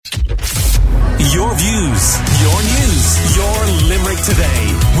Limerick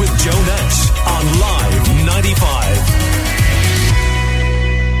Today with Joe Nash on Live 95.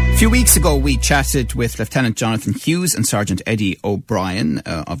 A few weeks ago, we chatted with Lieutenant Jonathan Hughes and Sergeant Eddie O'Brien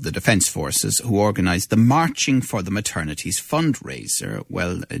of the Defence Forces, who organised the Marching for the Maternities fundraiser.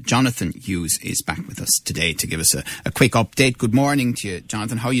 Well, Jonathan Hughes is back with us today to give us a quick update. Good morning to you,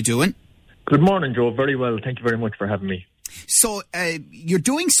 Jonathan. How are you doing? Good morning, Joe. Very well. Thank you very much for having me. So, you're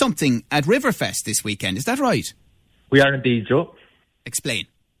doing something at Riverfest this weekend, is that right? We are indeed, Joe. Explain.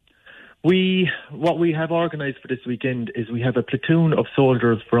 What we have organised for this weekend is we have a platoon of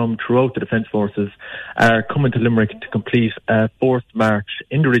soldiers from throughout the Defence Forces are coming to Limerick to complete a forced march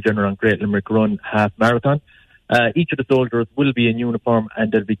in the Regeneron Great Limerick Run half marathon. Each of the soldiers will be in uniform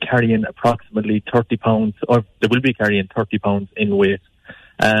and they'll be carrying approximately 30 pounds, or they will be carrying 30 pounds in weight.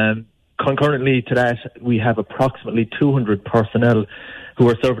 Concurrently to that, we have approximately 200 personnel who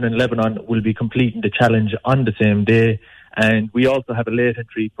are serving in Lebanon will be completing the challenge on the same day. And we also have a late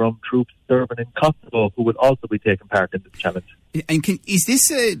entry from troops serving in Kosovo who will also be taking part in this challenge. And is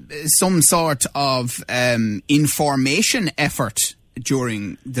this some sort of information effort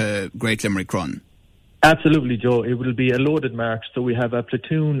during the Great Limerick Run? Absolutely, Joe. It will be a loaded march. So we have a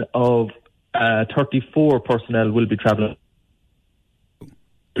platoon of 34 personnel will be travelling. We'll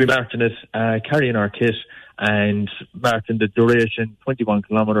be marching it, carrying our kit and marching the duration, 21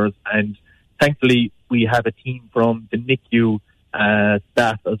 kilometres. And thankfully, we have a team from the NICU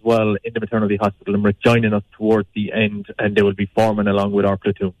staff as well in the Maternity Hospital Limerick joining us towards the end, and they will be forming along with our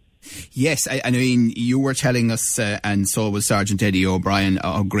platoon. Yes, I mean, you were telling us, and so was Sergeant Eddie O'Brien,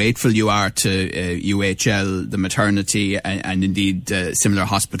 how grateful you are to UHL, the maternity, and indeed similar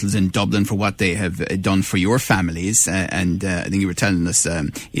hospitals in Dublin for what they have done for your families. And I think you were telling us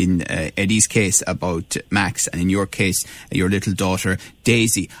in Eddie's case about Max, and in your case, your little daughter,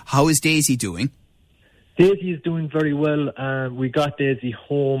 Daisy. How is Daisy doing? Daisy is doing very well. We got Daisy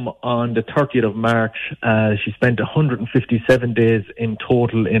home on the 30th of March. She spent 157 days in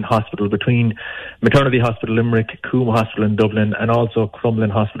total in hospital between Maternity Hospital Limerick, Coombe Hospital in Dublin, and also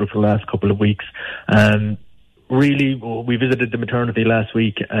Crumlin Hospital for the last couple of weeks. Really, we visited the maternity last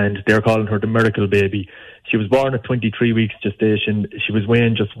week and they're calling her the miracle baby. She was born at 23 weeks gestation. She was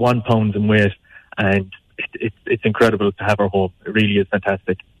weighing just 1 pound in weight, and it's incredible to have her home. It really is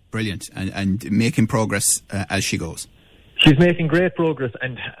fantastic. Brilliant, and making progress as she goes. She's making great progress,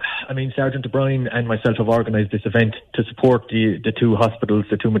 and I mean, Sergeant O'Brien and myself have organised this event to support the two hospitals,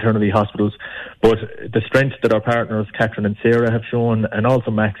 the two maternity hospitals, but the strength that our partners, Catherine and Sarah, have shown, and also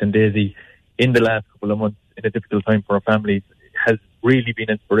Max and Daisy, in the last couple of months, in a difficult time for our families, has really been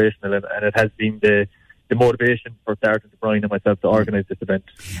inspirational, and it has been the motivation for Sergeant O'Brien and myself to organise this event.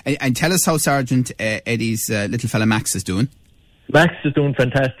 And tell us how Sergeant Eddie's little fella Max is doing. Max is doing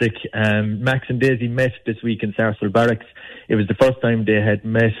fantastic. Max and Daisy met this week in Sarsfield Barracks. It was the first time they had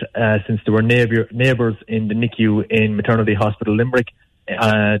met since they were neighbours in the NICU in Maternity Hospital Limerick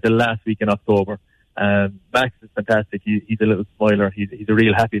the last week in October. Max is fantastic. He's a little smiler. He's a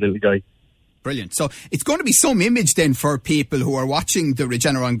real happy little guy. Brilliant. So it's going to be some image then for people who are watching the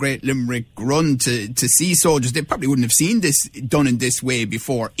Regeneron Great Limerick Run to see soldiers. They probably wouldn't have seen this done in this way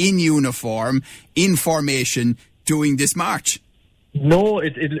before, in uniform, in formation, doing this march. No,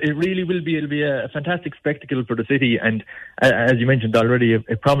 it really will be. It'll be a fantastic spectacle for the city, and as you mentioned already,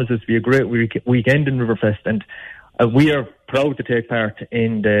 it promises to be a great weekend in Riverfest, and we are proud to take part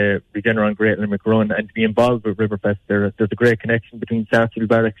in the Regeneron Great Limerick Run and to be involved with Riverfest. There's a great connection between Sarsfield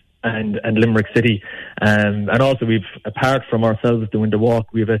Barracks and Limerick City, and also we've, apart from ourselves doing the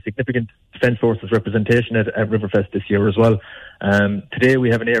walk, we have a significant Defence Forces representation at Riverfest this year as well. Today we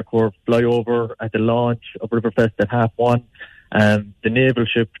have an Air Corps flyover at the launch of Riverfest at 1:30. The naval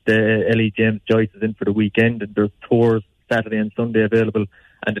ship, the L.E. James Joyce, is in for the weekend, and there's tours Saturday and Sunday available.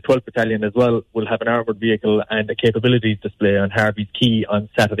 And the 12th Battalion as well will have an armoured vehicle and a capabilities display on Harvey's Quay on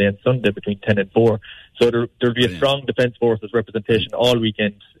Saturday and Sunday between 10 and 4. So there'll be a strong Defence Forces representation all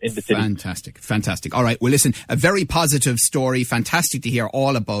weekend in the city. Fantastic. All right, well listen, a very positive story. Fantastic to hear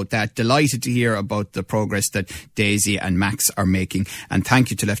all about that. Delighted to hear about the progress that Daisy and Max are making. And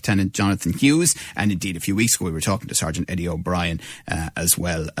thank you to Lieutenant Jonathan Hughes. And indeed, a few weeks ago we were talking to Sergeant Eddie O'Brien as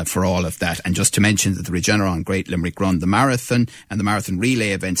well for all of that. And just to mention that the Regeneron Great Limerick Run, the marathon and the marathon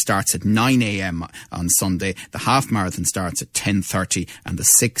relay event starts at 9 a.m. on Sunday. The half marathon starts at 10:30 and the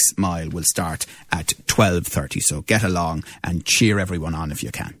 6 mile will start at 12:30. So get along and cheer everyone on if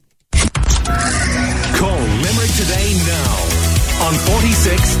you can. Call Limerick Today now on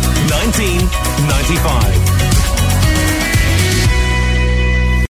 46 19 95.